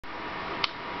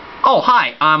Oh,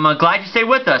 hi. I'm glad you stayed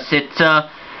with us. It's now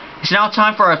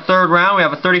time for our third round. We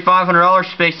have a $3,500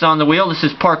 space on the wheel. This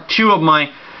is part 2 of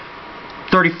my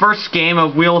 31st game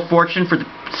of Wheel of Fortune for the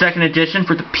second edition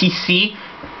for the PC.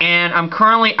 And I'm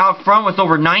currently out front with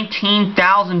over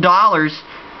 $19,000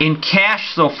 in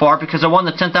cash so far because I won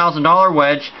the $10,000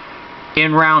 wedge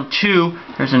in round 2.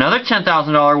 There's another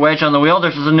 $10,000 wedge on the wheel.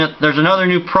 There's another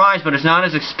new prize, but it's not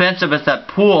as expensive as that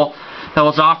pool that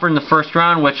was offered in the first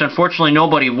round, which unfortunately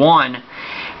nobody won.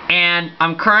 And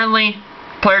I'm currently,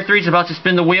 player 3 is about to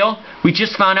spin the wheel. We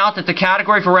just found out that the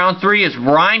category for round 3 is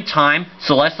rhyme time,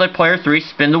 so let's let player 3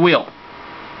 spin the wheel.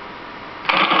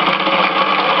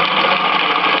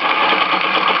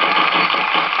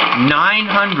 $900.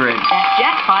 That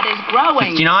jackpot is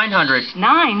growing. $6,900.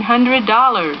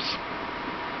 $900.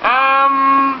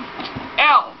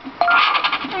 L.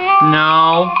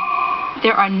 No.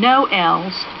 There are no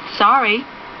L's. Sorry.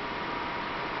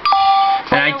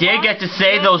 And I did get to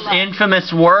say those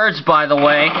infamous words, by the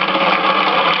way.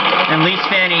 And Least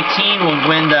Fan 18 will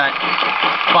win that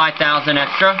 $5,000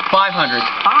 extra. $500.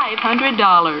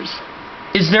 $500.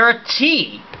 Is there a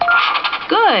T?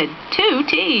 Good. 2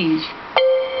 T's.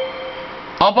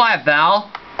 I'll buy a vowel.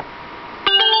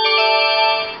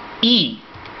 E.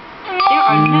 There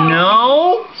are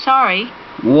No? Sorry.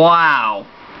 Wow.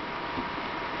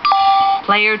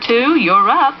 Player 2, you're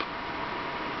up.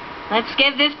 Let's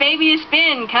give this baby a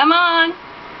spin. Come on.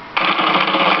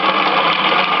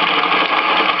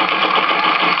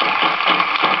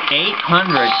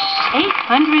 $800.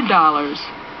 $800.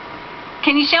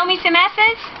 Can you show me some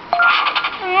S's?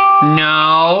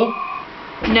 No.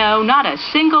 No, not a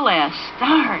single S.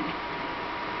 Darn.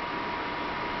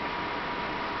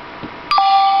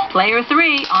 Player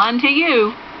 3, on to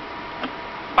you.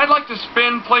 I'd like to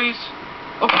spin, please.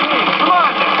 Okay, come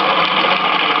on.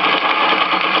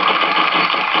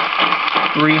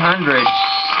 $300. $300.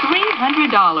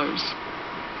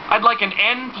 I'd like an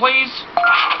N, please.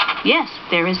 Yes,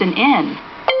 there is an N.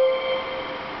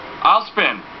 I'll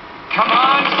spin. Come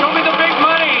on, show me the big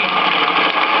money.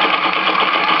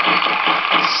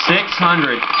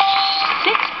 $600.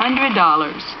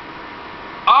 $600.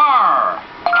 R.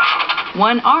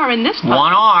 One R in this puzzle.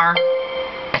 One R.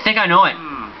 I think I know it.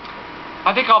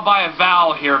 I think I'll buy a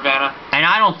vowel here, Vanna. And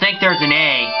I don't think there's an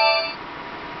A.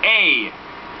 A.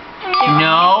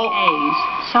 No. A's.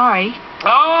 Sorry.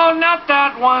 Oh, not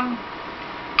that one.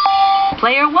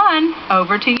 Player 1,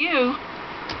 over to you.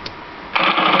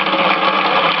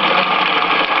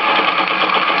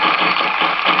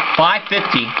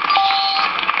 $550.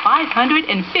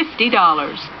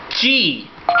 $550. G.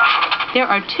 There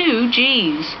are 2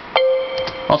 G's.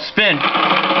 I'll spin.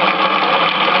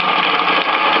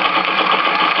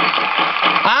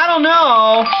 I don't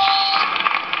know.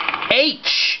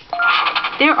 H.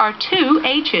 There are 2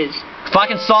 H's. If I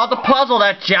can solve the puzzle,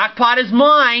 that jackpot is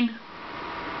mine.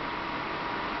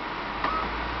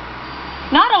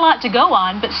 Not a lot to go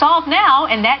on, but solve now,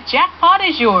 and that jackpot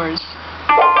is yours.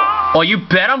 Well, you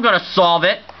bet I'm gonna solve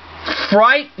it.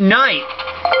 Fright Night.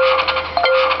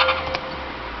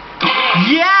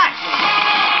 Yes!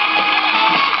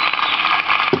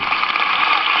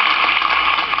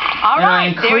 All And I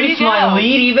right, there you increase go. my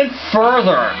lead even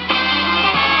further.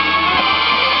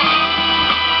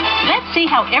 Let's see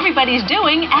how everybody's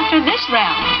doing after this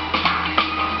round.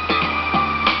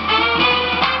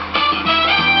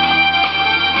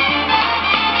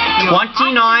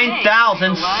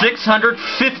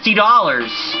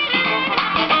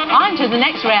 $29,650. On to the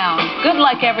next round. Good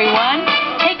luck, everyone.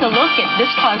 Take a look at this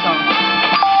puzzle.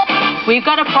 We've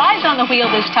got a prize on the wheel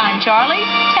this time, Charlie.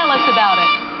 Tell us about it.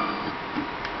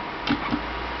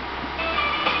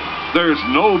 There's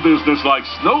no business like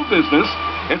snow business.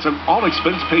 It's an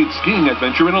all-expense-paid skiing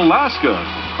adventure in Alaska.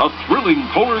 A thrilling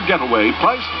polar getaway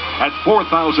priced at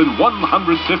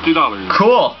 $4,150.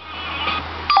 Cool.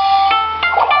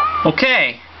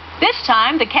 Okay. This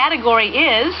time, the category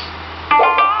is...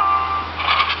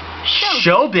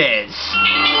 Showbiz.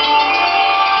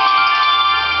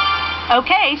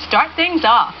 Okay, start things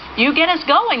off. You get us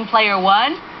going, player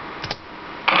 1.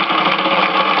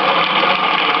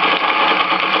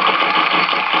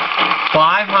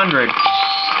 $500.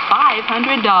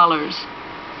 $500.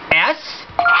 S?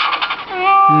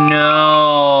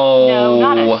 No. No,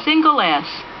 not a single S.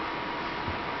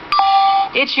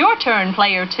 It's your turn,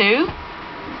 player 2.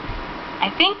 I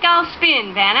think I'll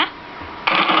spin, Vanna.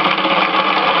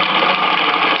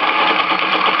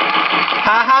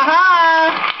 Ha ha ha!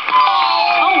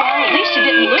 Oh, well, at least you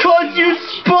didn't lose. 'Cause you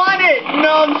spun it,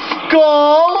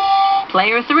 numbskull!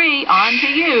 Player 3, on to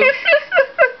you.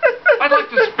 I'd like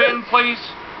to spin, please.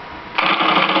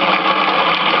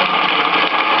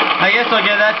 guess I'll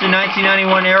give that to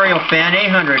 1991 Ariel fan.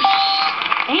 800. $800.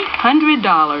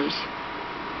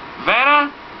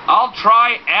 Vanna, I'll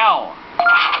try L.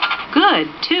 Good.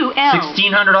 2 L's.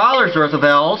 $1,600 worth of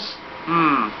L's.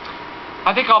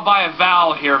 I think I'll buy a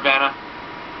vowel here, Vanna.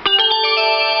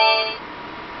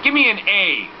 Give me an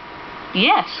A.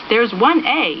 Yes, there's 1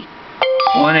 A.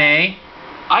 1A.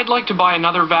 I'd like to buy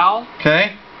another vowel.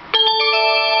 Okay.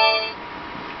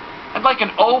 I'd like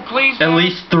an O, please. At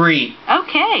least 3.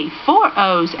 Okay, 4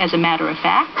 O's as a matter of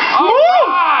fact. All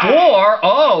right. 4 O's.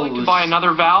 I'd like to buy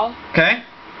another vowel. Okay.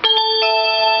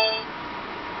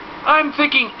 I'm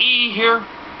thinking E here.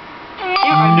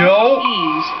 There are No.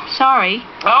 E's. Sorry.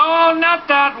 Oh, not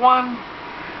that one.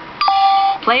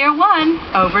 Player 1,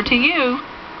 over to you.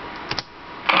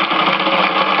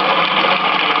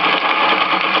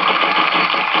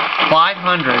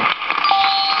 $500.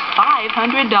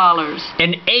 $500.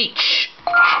 An H.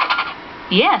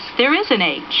 Yes, there is an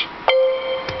H.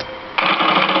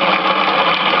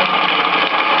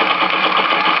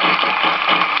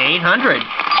 $800.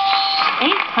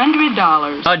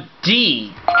 $800. A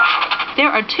D. There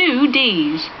are 2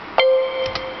 D's.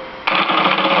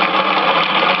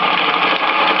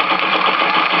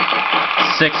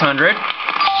 $600.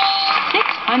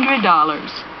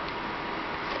 $600.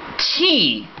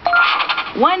 T.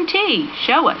 1 T.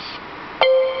 Show us.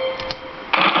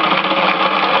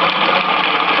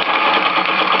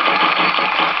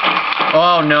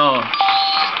 Oh no.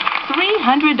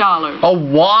 $300. A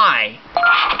Y.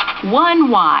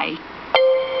 1 Y.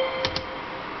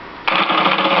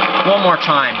 One more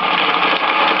time.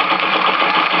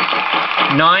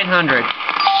 900.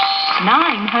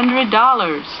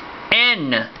 $900.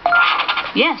 N.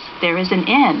 Yes, there is an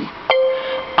N.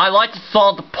 I like to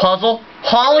solve the puzzle.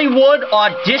 Hollywood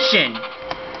audition.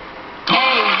 Hey,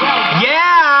 well done.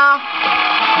 Yeah.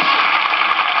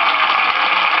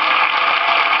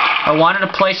 I wanted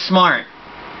to play smart.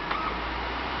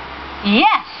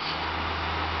 Yes.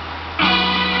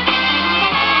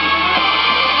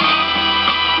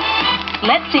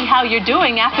 Let's see how you're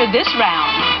doing after this round.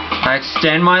 I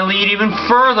extend my lead even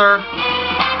further.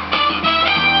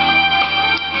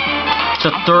 To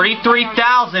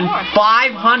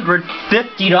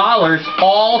 $33,550,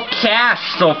 all cash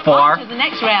so far. On to the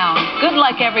next round. Good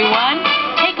luck, everyone.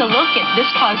 Take a look at this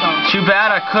puzzle. Too bad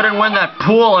I couldn't win that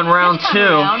pool in round This time 2.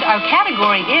 around, our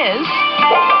category is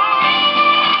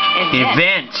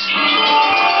Event.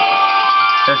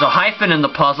 There's a hyphen in the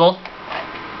puzzle.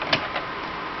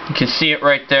 You can see it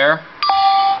right there.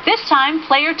 This time,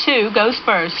 player 2 goes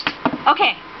first.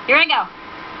 Okay, here I go.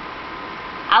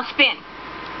 I'll spin.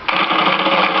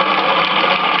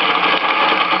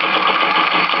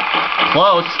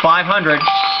 Close, 500.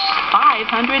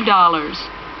 $500.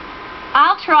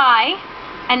 I'll try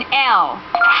an L.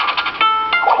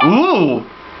 Ooh.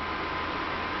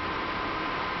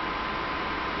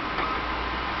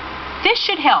 This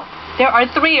should help. There are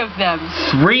 3 of them.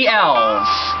 3 L's.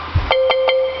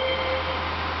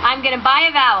 I'm going to buy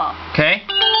a vowel. Okay.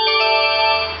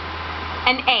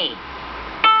 An A.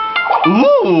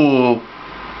 Ooh.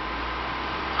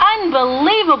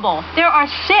 Unbelievable. There are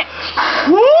 6.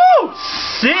 Woo!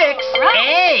 6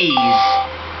 A's.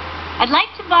 I'd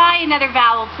like to buy another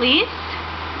vowel, please.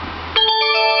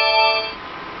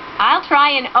 I'll try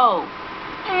an O.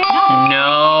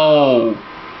 No.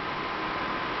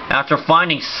 After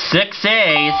finding 6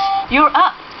 A's, You're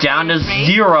up. down to Player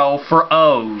 3. 0 for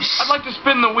O's. I'd like to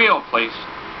spin the wheel, please.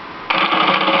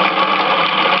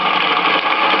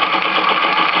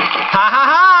 Ha ha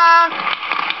ha!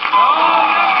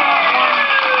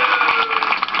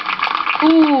 Oh,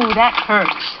 Ooh, that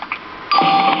hurts.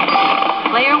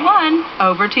 Player 1,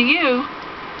 over to you.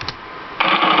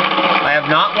 I have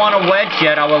not won a wedge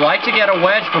yet. I would like to get a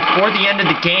wedge before the end of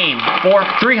the game. For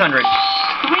 $300.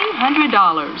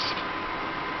 $300.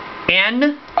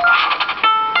 N.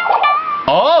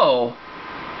 Oh.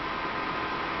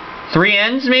 3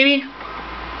 N's maybe?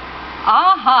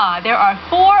 Aha, there are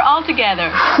 4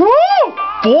 altogether. Woo!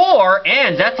 4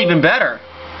 N's. That's even better.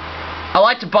 I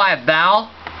like to buy a vowel.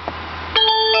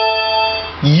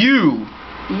 U.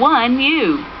 1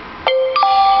 U.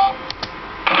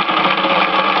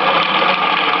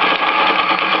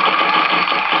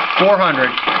 $400.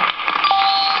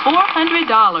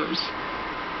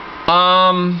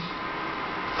 $400.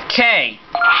 K.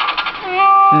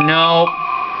 No.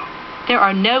 There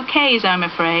are no K's, I'm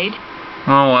afraid.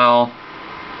 Oh well.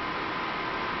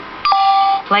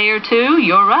 Player 2,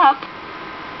 you're up.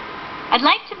 I'd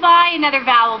like to buy another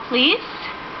vowel, please.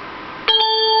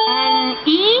 An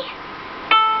E?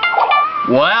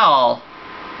 Well.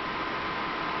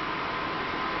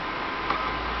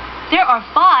 There are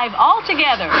 5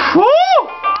 altogether. Woo!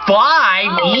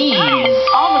 5 E's.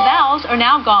 All the vowels are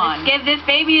now gone. Let's give this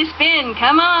baby a spin.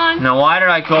 Come on. Now, why did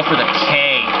I go for the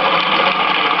K?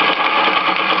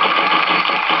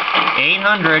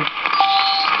 800.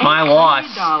 My loss.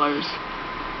 $800.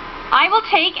 I will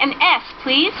take an S,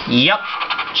 please. Yep.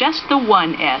 Just the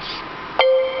one S.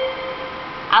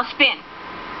 I'll spin.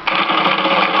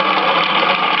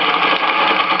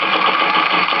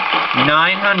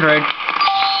 900.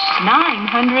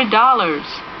 $900.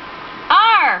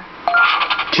 R.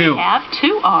 2. Have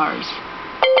 2 R's.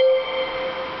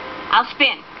 I'll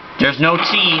spin. There's no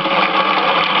T.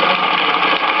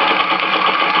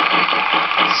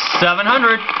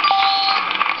 700.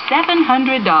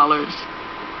 $700.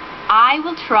 I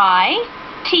will try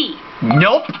T.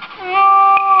 Nope.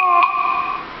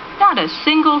 Not a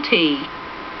single T.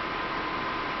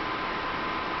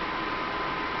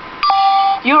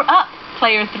 You're up,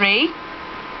 player 3.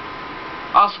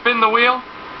 I'll spin the wheel.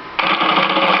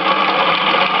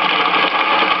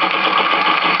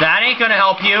 That ain't gonna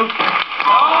help you.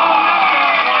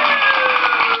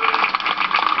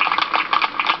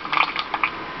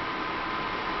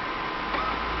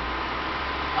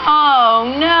 Oh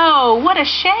no, what a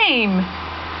shame.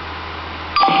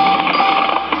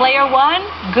 Player 1,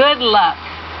 good luck.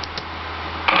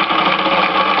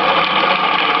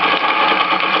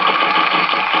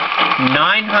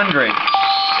 $900.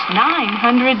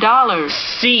 $900.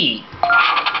 C.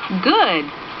 Good.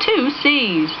 2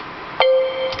 C's.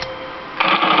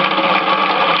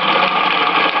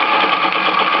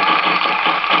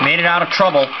 Made it out of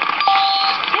trouble.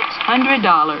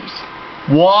 $600.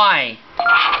 Y.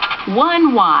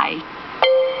 1 Y.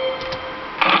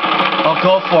 I'll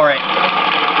go for it.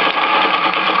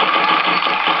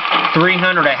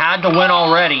 300. I had to win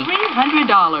already.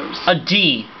 $300. A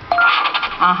D.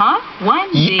 1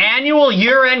 D. Annual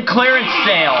year-end clearance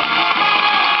sale.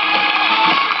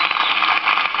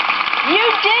 You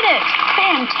did it!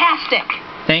 Fantastic.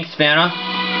 Thanks, Vanna.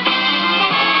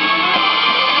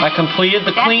 I completed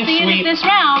the That's clean the end sweep. of this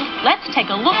round. Let's take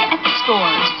a look at the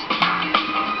scores.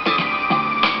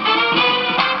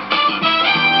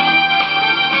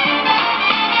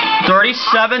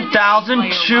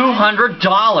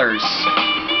 $37,200.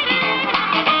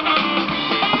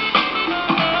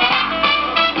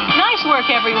 Nice work,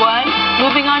 everyone.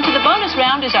 Moving on to the bonus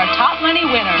round is our top money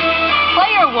winner.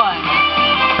 Player 1.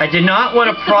 I did not win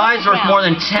a It's the prize bonus worth more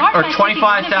than round. $10 or Start by picking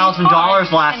one of these cards,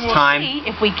 $25,000 last and we'll time. see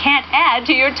if we can't add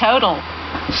to your total.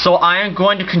 So I am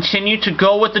going to continue to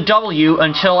go with the W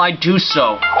until I do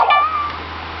so.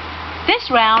 This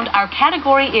round, our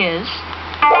category is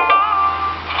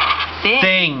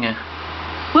Thing.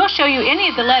 We'll show you any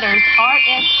of the letters R,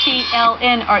 S, T, L,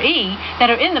 N, or E that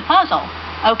are in the puzzle.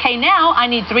 Okay, now I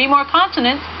need 3 more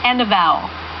consonants and a vowel.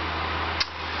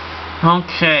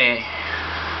 Okay.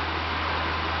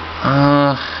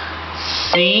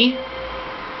 C.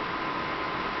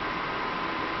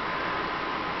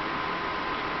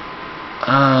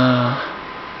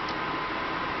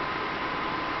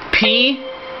 P.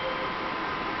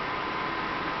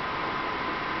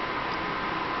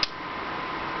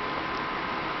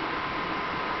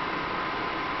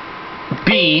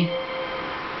 B.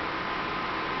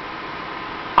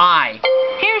 I.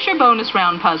 Here's your bonus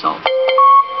round puzzle.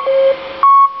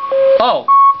 Oh.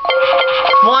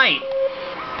 Flight.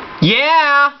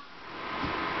 Yeah.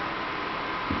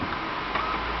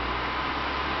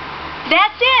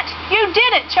 That's it! You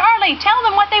did it! Charlie, tell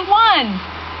them what they've won!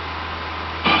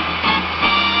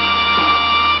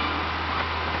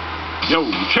 Yo,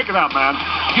 check it out, man.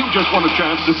 You just won a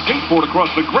chance to skateboard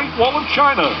across the Great Wall of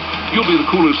China. You'll be the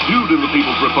coolest dude in the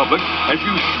People's Republic as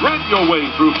you shred your way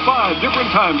through 5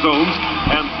 different time zones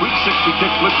and 360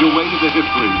 kickflip your way into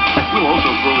history. We'll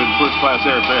also throw in first-class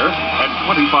airfare and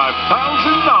 $25,000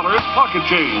 pocket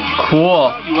change.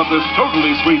 Cool. The value of this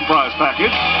totally sweet prize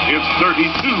package is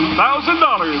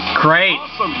 $32,000. Great.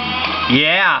 Awesome.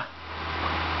 Yeah.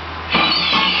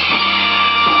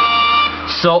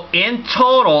 So in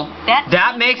total,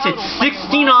 that makes it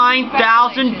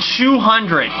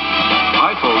 $69,200.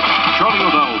 Hi, folks. Charlie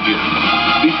O'Donnell here.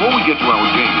 Before we get to our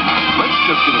game, let's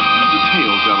just get a few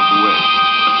details out of the way.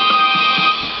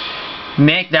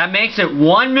 That makes it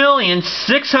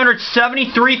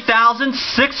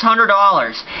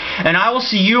 $1,673,600. And I will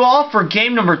see you all for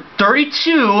game number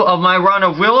 32 of my run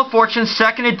of Wheel of Fortune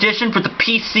 2nd edition for the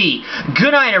PC.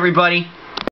 Good night, everybody.